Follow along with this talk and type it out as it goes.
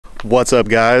What's up,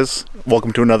 guys?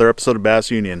 Welcome to another episode of Bass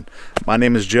Union. My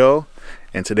name is Joe,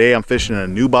 and today I'm fishing in a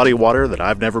new body of water that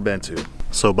I've never been to.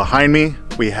 So behind me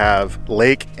we have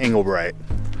Lake Englebright.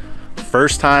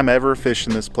 First time ever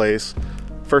fishing this place,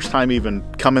 first time even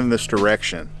coming this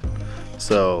direction.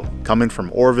 So coming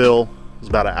from Orville, it was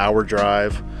about an hour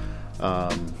drive.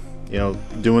 You know,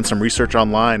 doing some research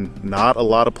online, not a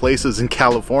lot of places in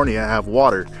California have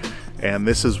water, and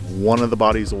this is one of the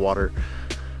bodies of water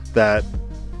that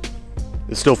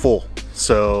is still full.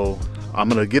 So I'm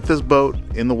gonna get this boat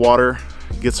in the water,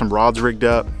 get some rods rigged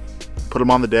up, put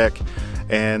them on the deck,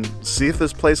 and see if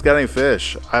this place got any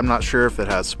fish. I'm not sure if it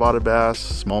has spotted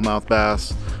bass, smallmouth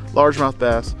bass, largemouth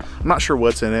bass. I'm not sure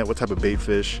what's in it, what type of bait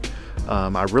fish.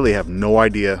 I really have no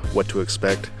idea what to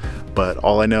expect, but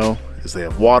all I know is they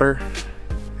have water,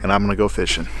 and I'm gonna go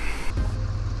fishing.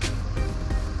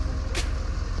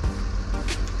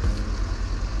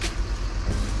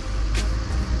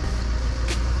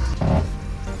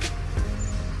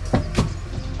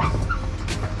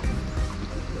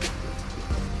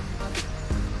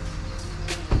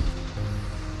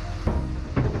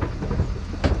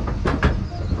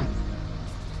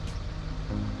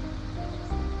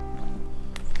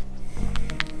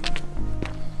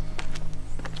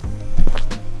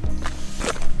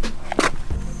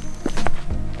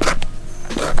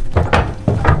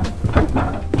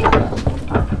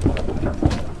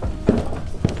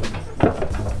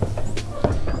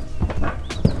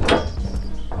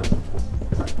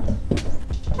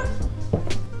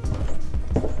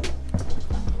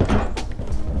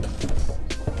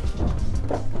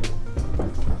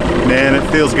 Man,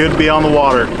 it feels good to be on the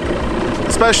water,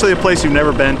 especially a place you've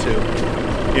never been to.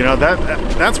 You know,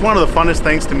 that's one of the funnest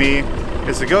things to me,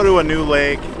 is to go to a new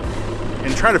lake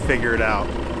and try to figure it out.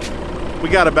 We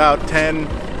got about 10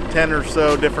 or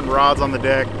so different rods on the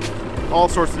deck, all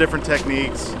sorts of different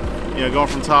techniques, you know, going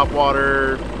from top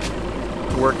water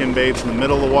to working baits in the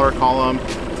middle of the water column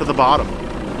to the bottom.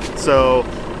 So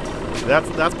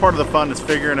that's part of the fun, is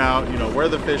figuring out, you know, where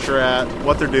the fish are at,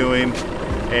 what they're doing.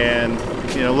 And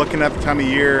you know, looking at the time of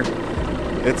year,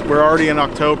 we're already in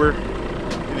October.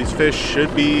 These fish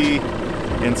should be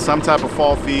in some type of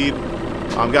fall feed.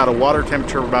 I've got a water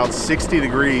temperature of about 60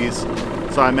 degrees,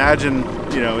 so I imagine,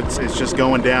 you know, it's just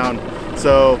going down.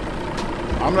 So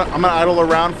I'm gonna idle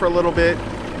around for a little bit,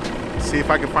 see if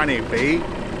I can find any bait,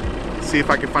 see if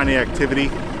I can find any activity,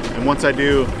 and once I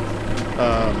do,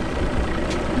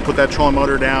 put that trolling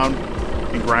motor down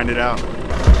and grind it out.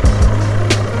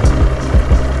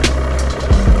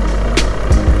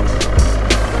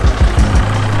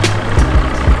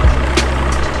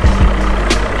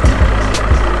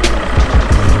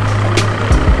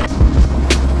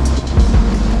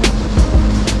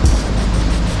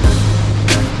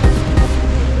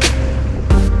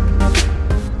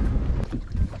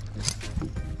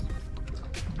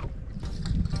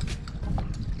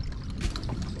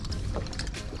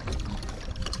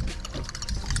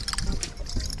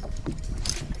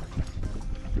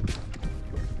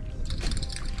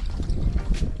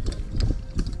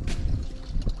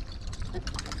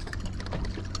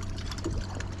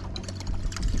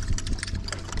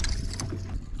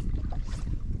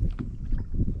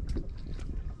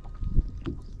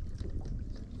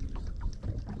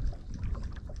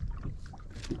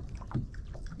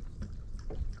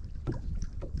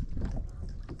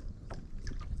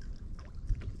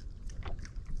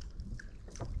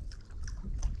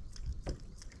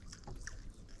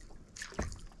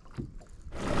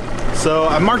 So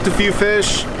I marked a few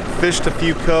fish, fished a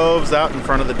few coves out in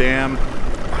front of the dam.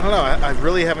 I don't know, I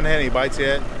really haven't had any bites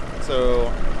yet.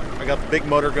 So I got the big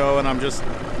motor going. I'm just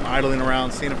idling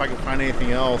around, seeing if I can find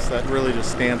anything else that really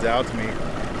just stands out to me.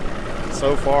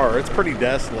 So far, it's pretty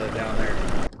desolate down there.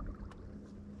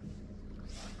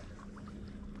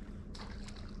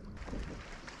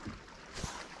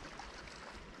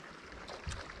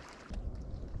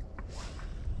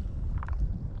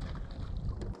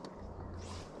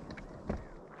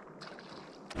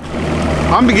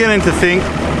 I'm beginning to think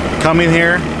coming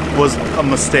here was a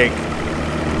mistake.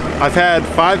 I've had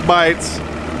 5 bites,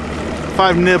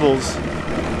 5 nibbles.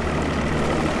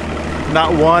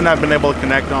 Not one I've been able to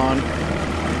connect on.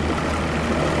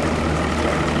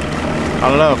 I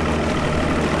don't know.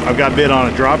 I've got bit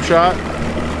on a drop shot.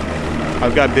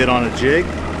 I've got bit on a jig.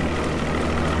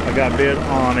 I got bit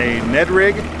on a Ned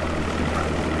rig.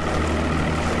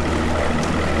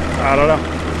 I don't know.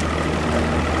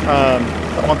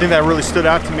 One thing that really stood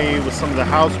out to me was some of the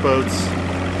houseboats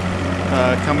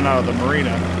coming out of the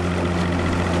marina.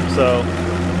 So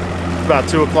it's about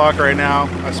 2 o'clock right now.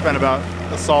 I spent about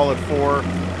a solid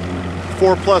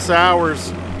four plus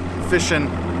hours fishing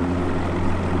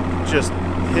just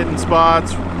hitting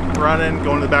spots, running,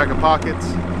 going to the back of pockets.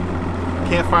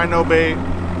 Can't find no bait.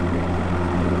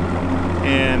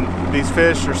 And these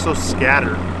fish are so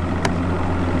scattered.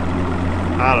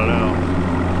 I don't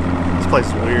know. This place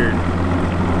is weird.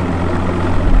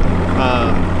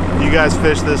 If you guys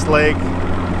fish this lake,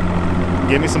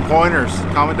 give me some pointers.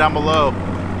 Comment down below.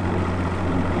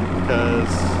 Because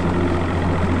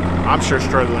I'm sure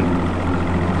struggling.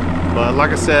 But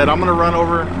like I said, I'm gonna run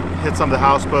over, hit some of the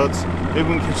houseboats.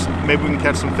 Maybe we can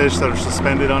catch some fish that are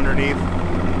suspended underneath,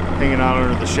 hanging out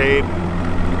under the shade.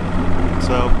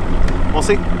 So we'll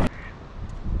see.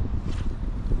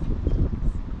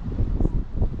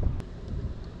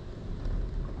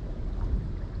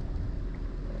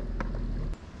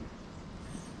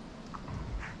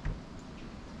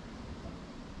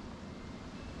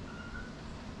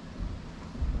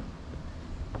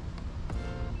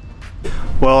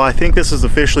 Well, I think this is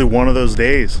officially one of those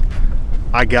days.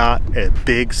 I got a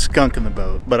big skunk in the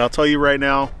boat, but I'll tell you right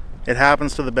now, it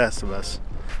happens to the best of us.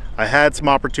 I had some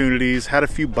opportunities, had a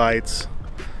few bites,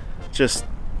 just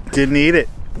didn't eat it.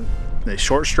 They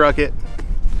short struck it.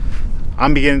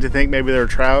 I'm beginning to think maybe they're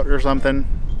trout or something.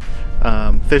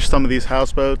 Fished some of these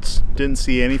houseboats, didn't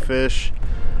see any fish.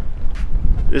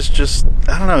 It's just,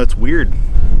 I don't know, it's weird.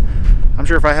 I'm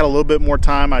sure if I had a little bit more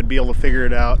time, I'd be able to figure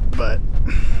it out, but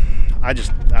I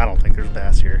don't think there's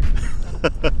bass here.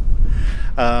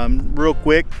 Real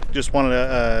quick, just wanted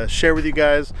to share with you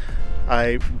guys,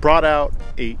 I brought out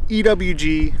a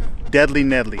EWG Deadly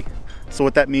Nedley. So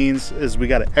what that means is we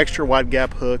got an extra wide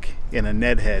gap hook and a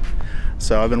Ned head.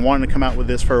 So I've been wanting to come out with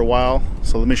this for a while,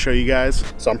 so let me show you guys.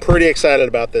 So I'm pretty excited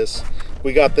about this.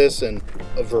 We got this in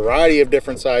a variety of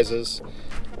different sizes.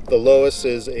 The lowest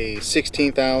is a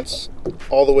 1/16 ounce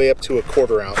all the way up to a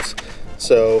 1/4 ounce.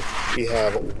 So we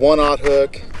have 1/0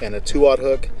 hook and a 2/0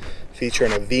 hook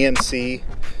featuring a VMC.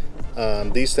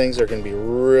 These things are going to be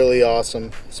really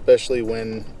awesome, especially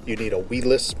when you need a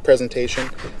weedless presentation,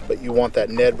 but you want that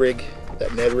Ned rig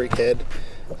head.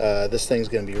 This thing's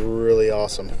going to be really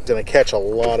awesome. It's going to catch a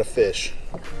lot of fish.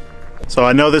 So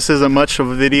I know this isn't much of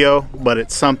a video, but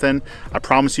it's something. I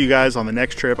promise you guys on the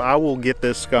next trip, I will get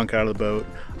this skunk out of the boat.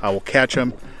 I will catch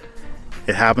him.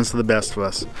 It happens to the best of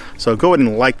us. So go ahead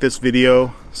and like this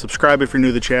video, subscribe if you're new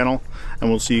to the channel,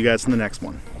 and we'll see you guys in the next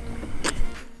one.